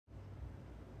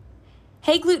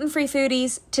Hey gluten-free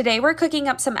foodies, today we're cooking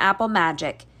up some apple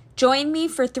magic. Join me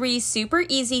for 3 super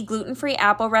easy gluten-free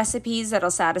apple recipes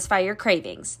that'll satisfy your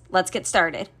cravings. Let's get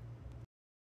started.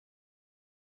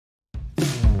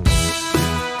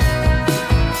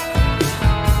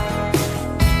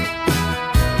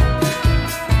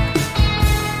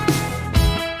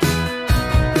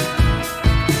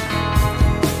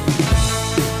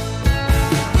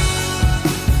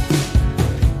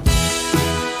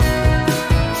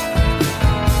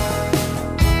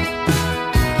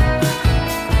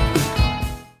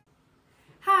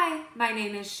 My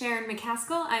name is Sharon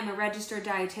McCaskill. I'm a registered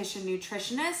dietitian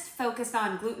nutritionist focused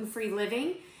on gluten-free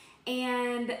living.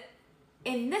 And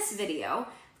in this video,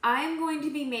 I'm going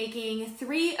to be making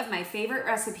 3 of my favorite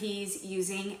recipes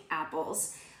using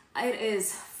apples. It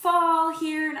is fall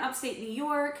here in upstate New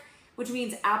York, which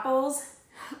means apples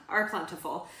are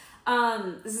plentiful.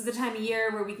 This is the time of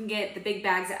year where we can get the big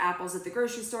bags of apples at the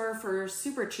grocery store for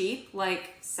super cheap,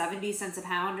 like 70 cents a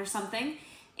pound or something.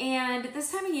 And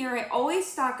this time of year, I always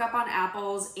stock up on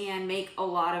apples and make a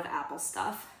lot of apple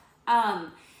stuff.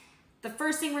 The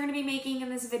first thing we're gonna be making in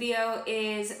this video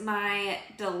is my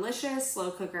delicious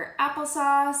slow cooker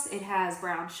applesauce. It has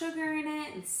brown sugar in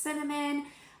it and cinnamon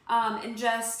and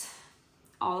just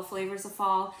all the flavors of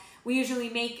fall. We usually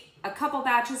make a couple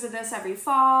batches of this every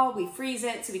fall. We freeze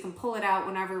it so we can pull it out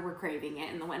whenever we're craving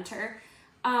it in the winter.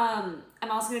 I'm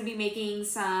also gonna be making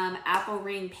some apple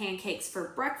ring pancakes for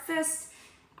breakfast.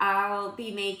 I'll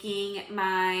be making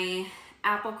my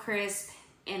apple crisp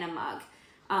in a mug,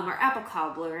 or apple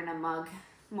cobbler in a mug,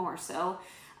 more so.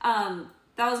 That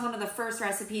was one of the first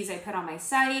recipes I put on my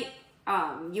site.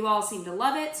 You all seem to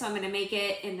love it, so I'm gonna make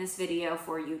it in this video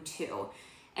for you too.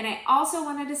 And I also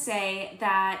wanted to say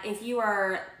that if you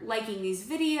are liking these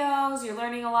videos, you're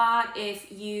learning a lot,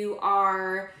 if you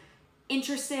are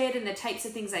interested in the types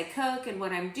of things I cook and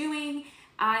what I'm doing,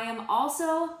 I am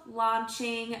also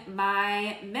launching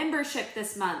my membership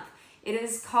this month. It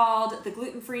is called the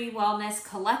Gluten-Free Wellness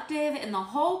Collective, and the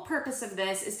whole purpose of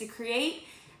this is to create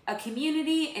a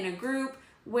community and a group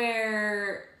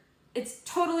where it's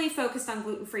totally focused on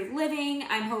gluten-free living.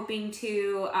 I'm hoping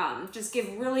to just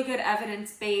give really good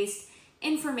evidence-based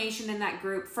information in that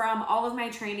group from all of my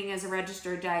training as a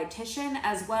registered dietitian,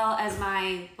 as well as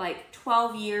my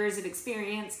 12 years of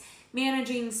experience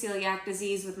managing celiac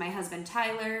disease with my husband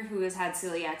Tyler, who has had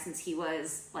celiac since he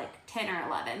was 10 or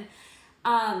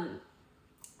 11.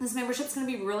 This membership is going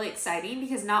to be really exciting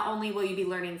because not only will you be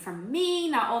learning from me,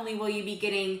 not only will you be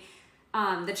getting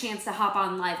the chance to hop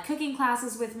on live cooking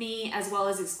classes with me, as well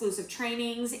as exclusive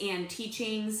trainings and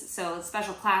teachings, so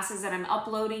special classes that I'm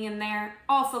uploading in there,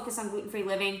 all focused on gluten-free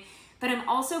living, but I'm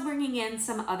also bringing in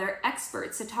some other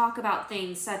experts to talk about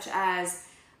things such as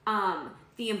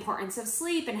the importance of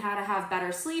sleep and how to have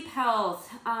better sleep health,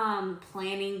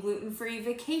 planning gluten-free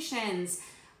vacations,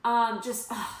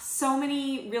 so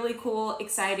many really cool,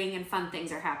 exciting, and fun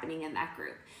things are happening in that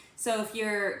group. So if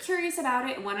you're curious about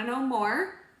it and want to know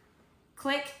more,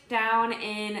 click down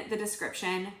in the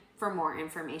description for more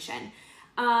information.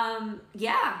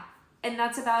 Yeah, and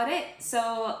that's about it.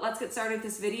 So let's get started with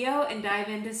this video and dive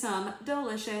into some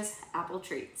delicious apple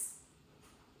treats.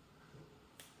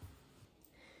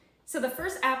 So the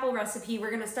first apple recipe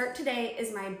we're gonna start today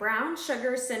is my brown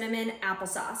sugar cinnamon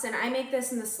applesauce, and I make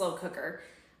this in the slow cooker.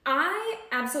 I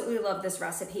absolutely love this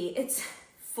recipe. It's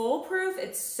foolproof,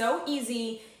 it's so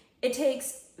easy, it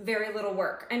takes very little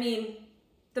work. I mean,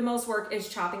 the most work is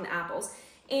chopping the apples.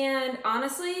 And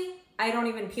honestly, I don't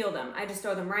even peel them. I just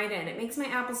throw them right in. It makes my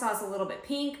applesauce a little bit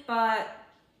pink, but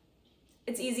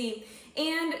it's easy.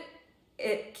 And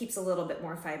it keeps a little bit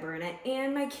more fiber in it.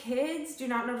 And my kids do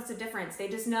not notice a difference. They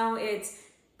just know it's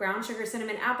brown sugar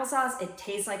cinnamon applesauce. It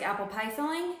tastes like apple pie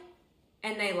filling,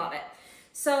 and they love it.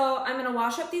 So I'm gonna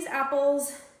wash up these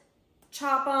apples,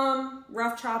 chop them,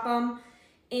 rough chop them,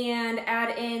 and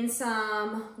add in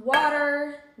some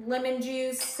water, lemon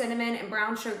juice, cinnamon, and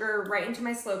brown sugar right into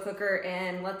my slow cooker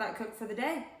and let that cook for the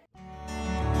day.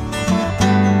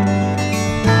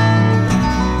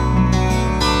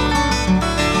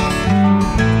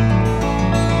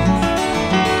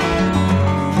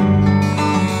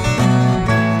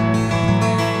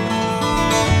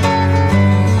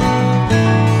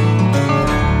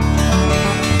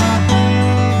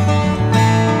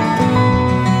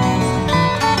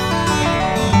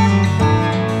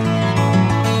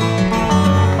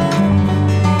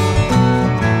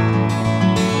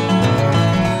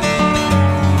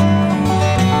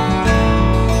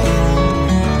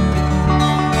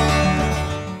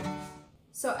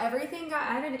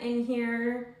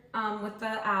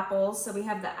 So we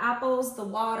have the apples, the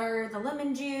water, the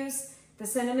lemon juice, the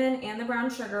cinnamon and the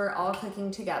brown sugar all cooking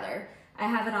together. I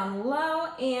have it on low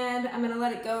and I'm gonna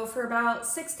let it go for about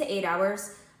 6 to 8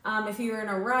 hours. If you're in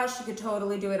a rush, you could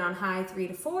totally do it on high 3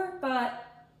 to 4, but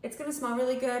it's gonna smell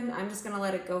really good. I'm just gonna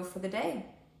let it go for the day.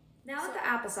 Now that the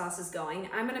applesauce is going,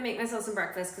 I'm gonna make myself some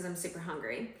breakfast because I'm super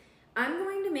hungry. I'm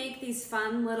going to make these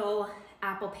fun little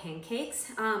apple pancakes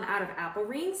out of apple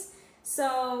rings.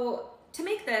 So to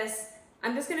make this,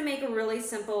 I'm just gonna make a really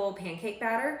simple pancake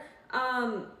batter.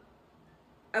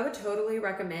 I would totally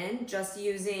recommend just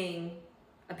using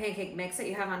a pancake mix that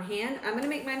you have on hand. I'm gonna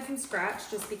make mine from scratch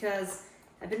just because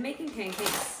I've been making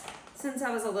pancakes since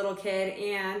I was a little kid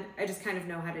and I just kind of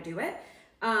know how to do it.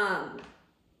 You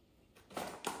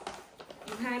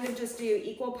kind of just do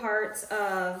equal parts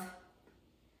of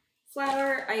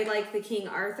flour. I like the King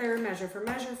Arthur measure for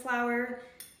measure flour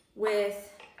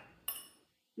with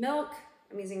milk.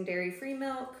 I'm using dairy-free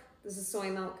milk. This is soy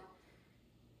milk.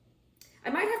 I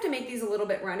might have to make these a little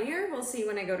bit runnier. We'll see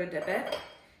when I go to dip it.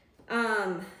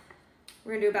 We're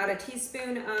gonna do about a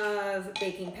teaspoon of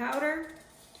baking powder.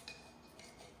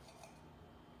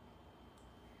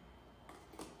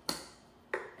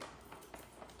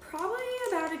 Probably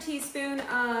about a teaspoon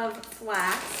of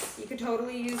flax. You could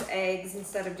totally use eggs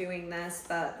instead of doing this,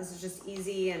 but this is just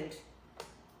easy and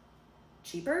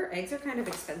cheaper. Eggs are kind of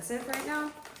expensive right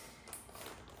now.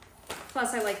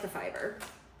 Plus I like the fiber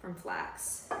from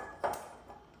flax.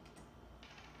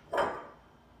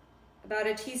 About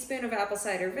a teaspoon of apple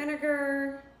cider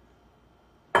vinegar,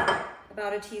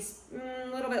 about a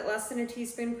little bit less than a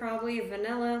teaspoon probably of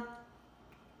vanilla.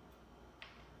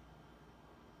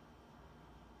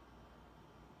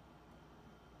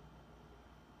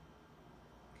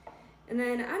 And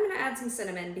then I'm gonna add some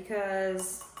cinnamon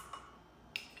because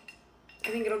I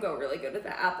think it'll go really good with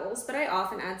the apples, but I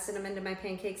often add cinnamon to my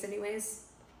pancakes anyways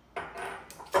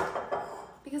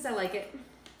because I like it.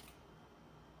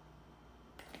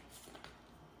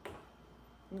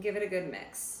 And give it a good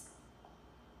mix.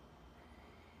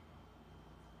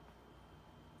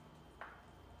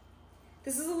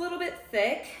 This is a little bit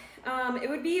thick. It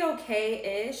would be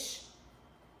okay-ish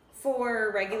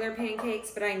for regular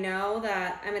pancakes, but I know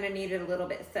that I'm gonna need it a little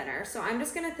bit thinner. So I'm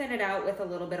just gonna thin it out with a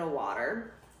little bit of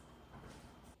water.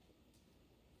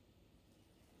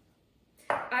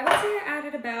 I would say I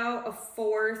added about a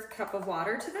 1/4 cup of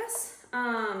water to this.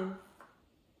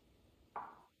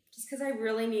 Just because I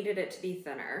really needed it to be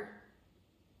thinner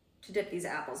to dip these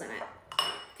apples in it.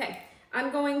 Okay,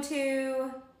 I'm going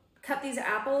to cut these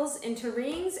apples into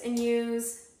rings and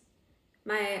use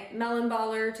my melon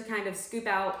baller to kind of scoop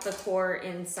out the core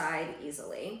inside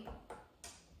easily.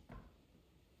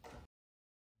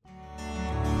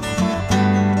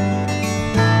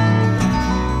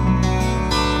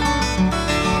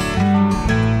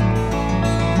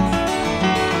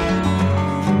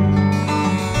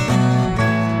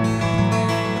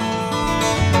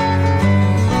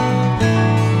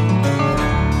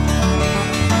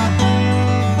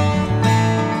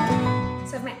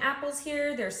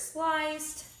 They're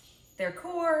sliced, they're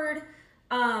cored.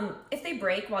 If they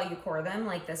break while you core them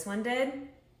like this one did,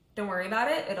 don't worry about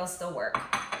it, it'll still work.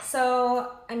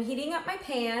 So I'm heating up my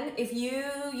pan. If you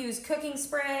use cooking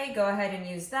spray, go ahead and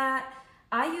use that.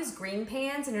 I use green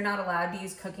pans and you're not allowed to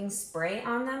use cooking spray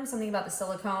on them. Something about the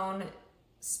silicone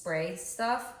spray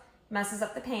stuff messes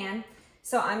up the pan.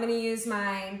 So I'm gonna use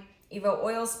my Evo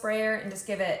oil sprayer and just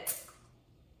give it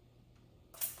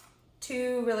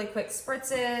 2 really quick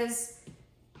spritzes.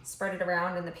 Spread it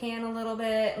around in the pan a little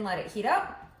bit and let it heat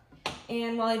up.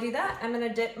 And while I do that, I'm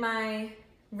gonna dip my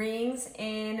rings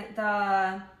in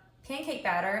the pancake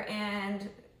batter and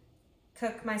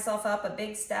cook myself up a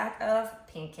big stack of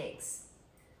pancakes.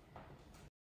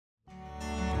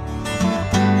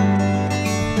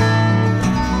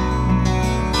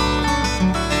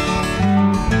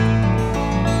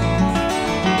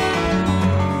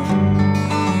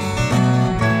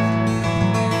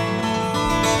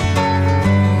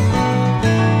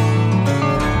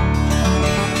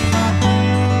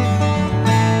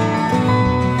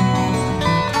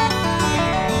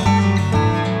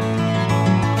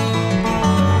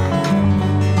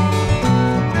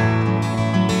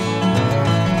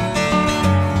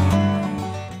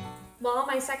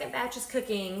 Batch is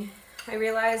cooking, I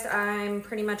realized I'm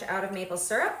pretty much out of maple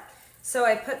syrup. So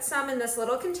I put some in this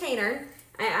little container.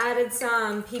 I added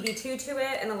some PB2 to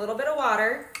it and a little bit of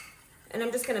water. And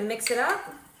I'm just gonna mix it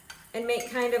up and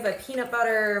make kind of a peanut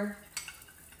butter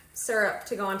syrup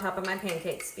to go on top of my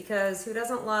pancakes, because who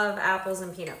doesn't love apples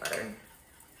and peanut butter?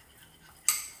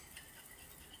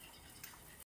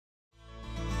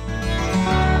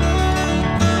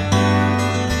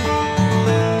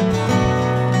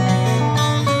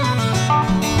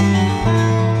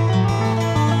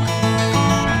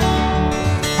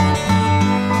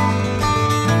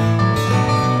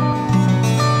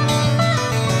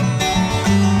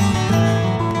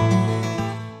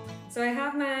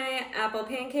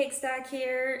 pancake stack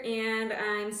here, and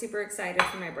I'm super excited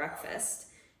for my breakfast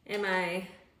and my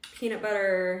peanut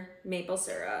butter maple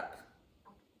syrup.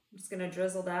 I'm just gonna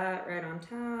drizzle that right on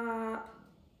top.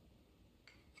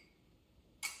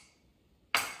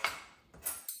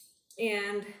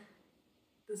 And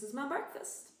this is my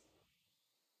breakfast.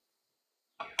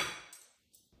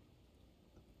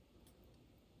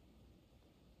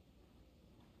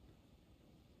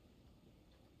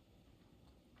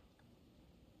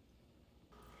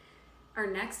 Our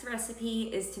next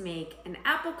recipe is to make an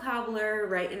apple cobbler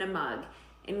right in a mug,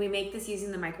 and we make this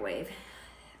using the microwave.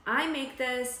 I make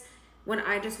this when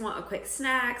I just want a quick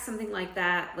snack, something like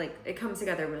that. Like, it comes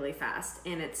together really fast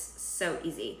and it's so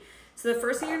easy. So the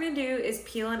first thing you're gonna do is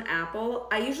peel an apple.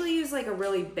 I usually use like a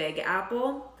really big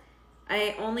apple.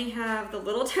 I only have the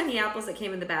little tiny apples that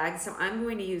came in the bag, so I'm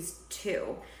going to use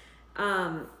 2.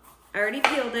 I already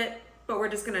peeled it, but we're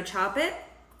just gonna chop it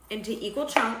into equal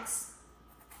chunks.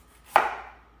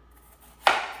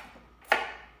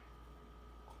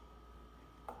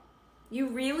 You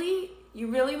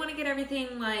really want to get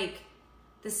everything like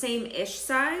the same-ish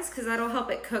size, because that'll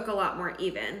help it cook a lot more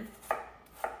even,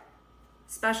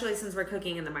 especially since we're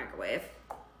cooking in the microwave.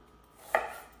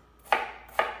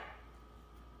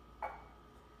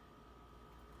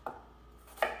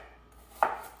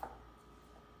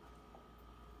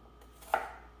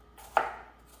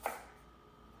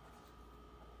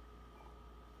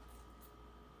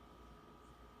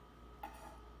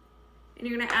 And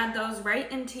you're gonna add those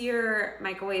right into your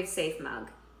microwave safe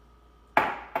mug.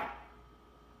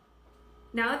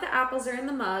 Now that the apples are in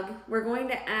the mug, we're going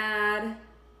to add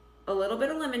a little bit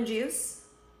of lemon juice,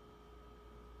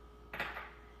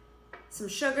 some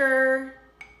sugar.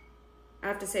 I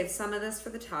have to save some of this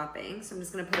for the topping, so I'm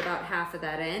just gonna put about half of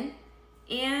that in,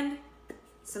 and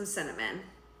some cinnamon.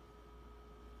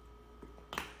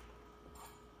 And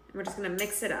we're just gonna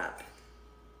mix it up.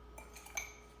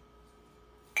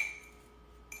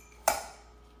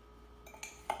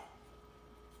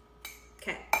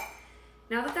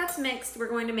 Now that that's mixed, we're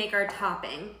going to make our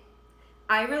topping.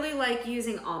 I really like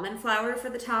using almond flour for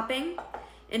the topping.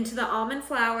 Into the almond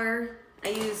flour, I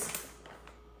use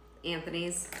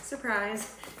Anthony's,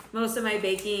 surprise. Most of my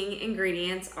baking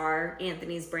ingredients are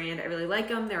Anthony's brand. I really like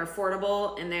them. They're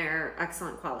affordable and they're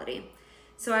excellent quality.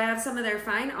 So I have some of their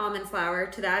fine almond flour.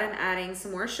 To that, I'm adding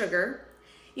some more sugar.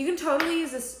 You can totally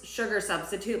use a sugar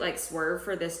substitute like Swerve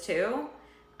for this too.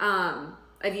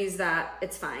 I've used that,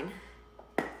 it's fine.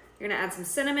 You're gonna add some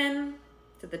cinnamon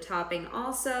to the topping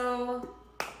also.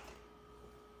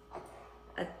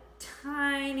 A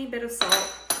tiny bit of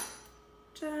salt,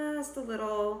 just a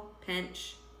little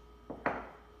pinch.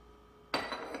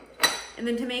 And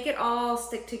then to make it all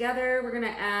stick together, we're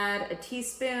gonna add a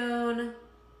teaspoon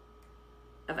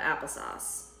of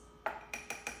applesauce.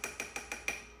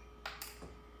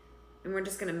 And we're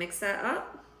just gonna mix that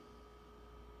up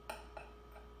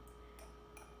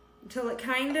until it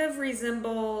kind of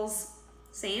resembles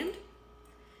sand.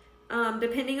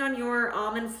 Depending on your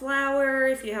almond flour,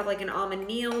 if you have like an almond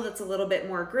meal that's a little bit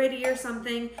more gritty or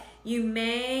something, you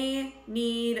may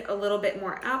need a little bit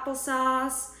more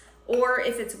applesauce, or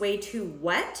if it's way too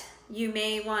wet, you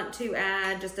may want to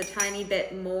add just a tiny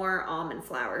bit more almond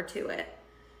flour to it.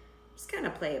 Just kind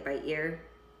of play it by ear.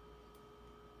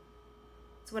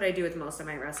 That's what I do with most of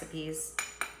my recipes.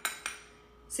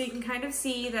 So you can kind of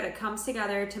see that it comes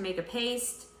together to make a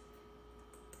paste.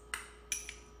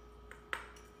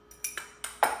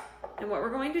 And what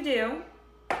we're going to do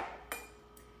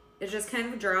is just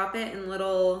kind of drop it in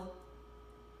little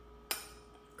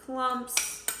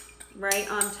clumps right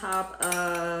on top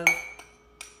of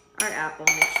our apple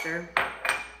mixture.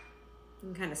 You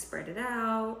can kind of spread it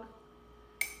out.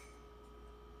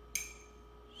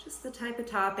 Just the type of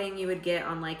topping you would get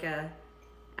on like a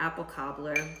apple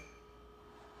cobbler.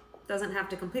 Doesn't have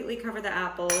to completely cover the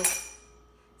apples.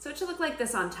 So it should look like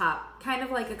this on top, kind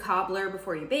of like a cobbler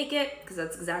before you bake it, because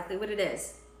that's exactly what it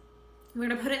is. We're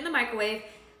gonna put it in the microwave.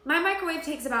 My microwave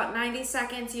takes about 90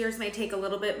 seconds. Yours may take a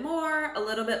little bit more, a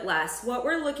little bit less. What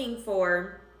we're looking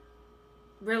for,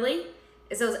 really,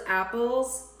 is those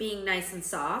apples being nice and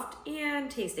soft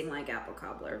and tasting like apple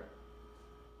cobbler.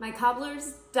 My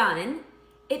cobbler's done.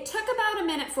 It took about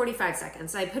 1:45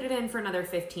 seconds. I put it in for another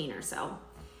 15 or so.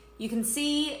 You can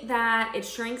see that it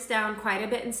shrinks down quite a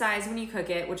bit in size when you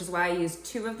cook it, which is why I used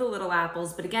 2 of the little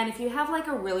apples. But again, if you have like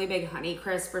a really big Honey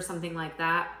Crisp or something like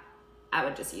that, I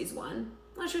would just use 1.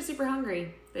 Unless you're super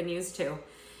hungry, then use 2.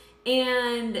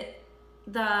 And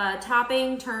the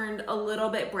topping turned a little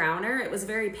bit browner. It was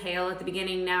very pale at the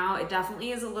beginning. Now it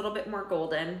definitely is a little bit more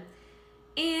golden.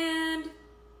 And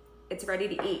it's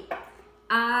ready to eat.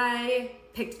 I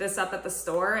picked this up at the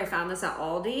store. I found this at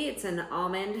Aldi. It's an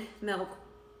almond milk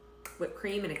whipped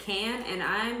cream in a can, and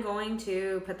I'm going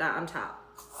to put that on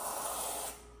top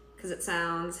because it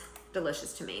sounds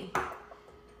delicious to me.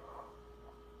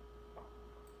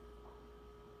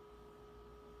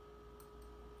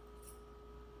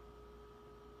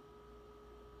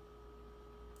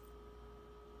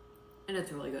 And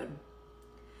it's really good.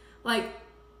 Like,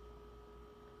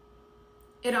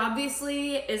 it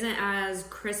obviously isn't as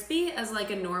crispy as like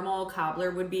a normal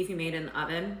cobbler would be if you made it in the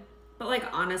oven. But like,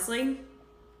 honestly,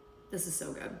 this is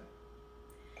so good.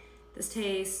 This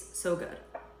tastes so good.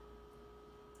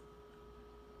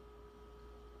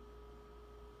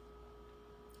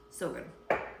 So good.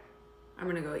 I'm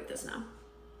gonna go eat this now.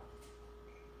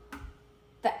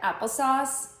 The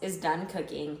applesauce is done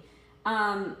cooking.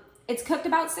 It's cooked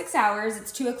about 6 hours.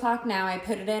 It's 2 o'clock now. I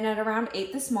put it in at around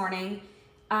 8 this morning.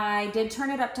 I did turn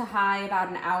it up to high about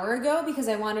an hour ago because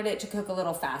I wanted it to cook a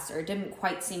little faster. It didn't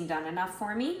quite seem done enough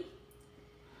for me.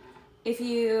 If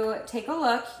you take a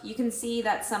look, you can see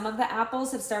that some of the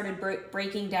apples have started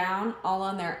breaking down all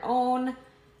on their own.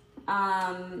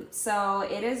 So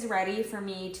it is ready for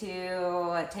me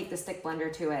to take the stick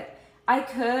blender to it. I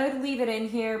could leave it in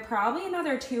here probably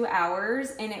another 2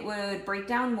 hours and it would break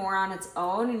down more on its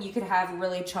own and you could have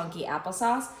really chunky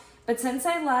applesauce. But since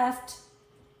I left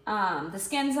the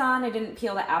skins on, I didn't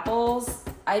peel the apples,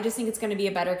 I just think it's going to be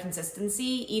a better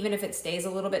consistency, even if it stays a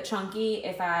little bit chunky,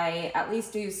 if I at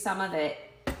least do some of it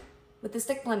with the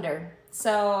stick blender.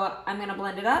 So I'm going to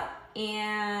blend it up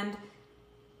and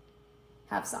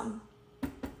have some.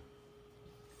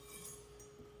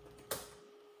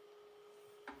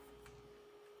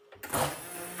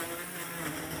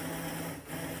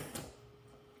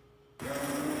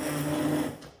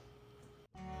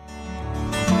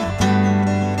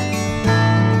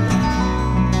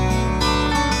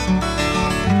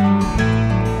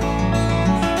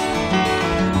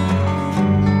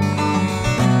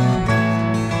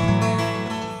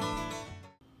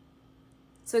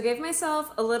 So I gave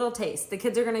myself a little taste. The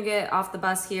kids are gonna get off the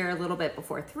bus here a little bit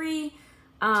before 3.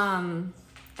 And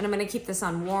I'm gonna keep this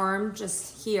on warm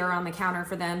just here on the counter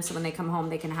for them so when they come home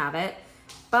they can have it.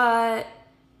 But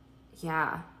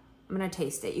yeah, I'm gonna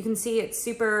taste it. You can see it's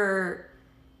super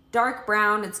dark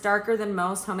brown. It's darker than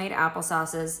most homemade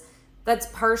applesauces. That's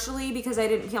partially because I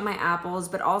didn't peel my apples,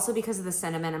 but also because of the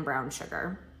cinnamon and brown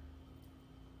sugar.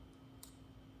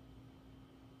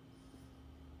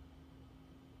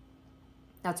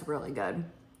 That's really good.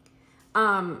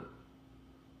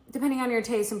 Depending on your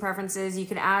taste and preferences, you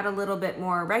could add a little bit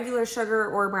more regular sugar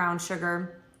or brown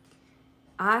sugar.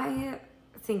 I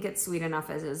think it's sweet enough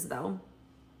as is though.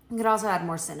 You could also add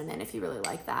more cinnamon if you really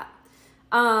like that.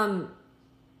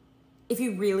 If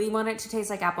you really want it to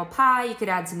taste like apple pie, you could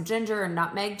add some ginger and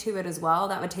nutmeg to it as well.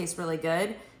 That would taste really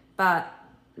good. But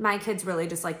my kids really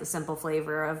just like the simple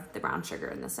flavor of the brown sugar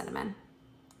and the cinnamon.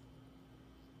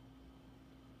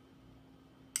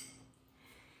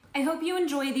 I hope you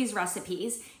enjoy these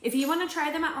recipes. If you want to try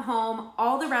them at home,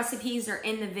 all the recipes are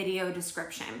in the video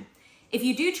description. If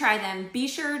you do try them, be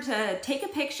sure to take a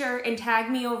picture and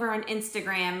tag me over on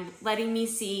Instagram, letting me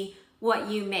see what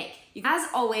you make. As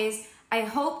always, I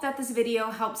hope that this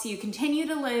video helps you continue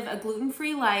to live a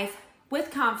gluten-free life with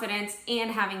confidence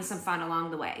and having some fun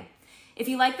along the way. If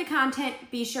you like the content,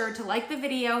 be sure to like the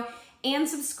video and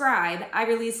subscribe. I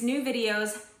release new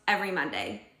videos every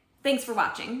Monday. Thanks for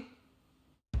watching.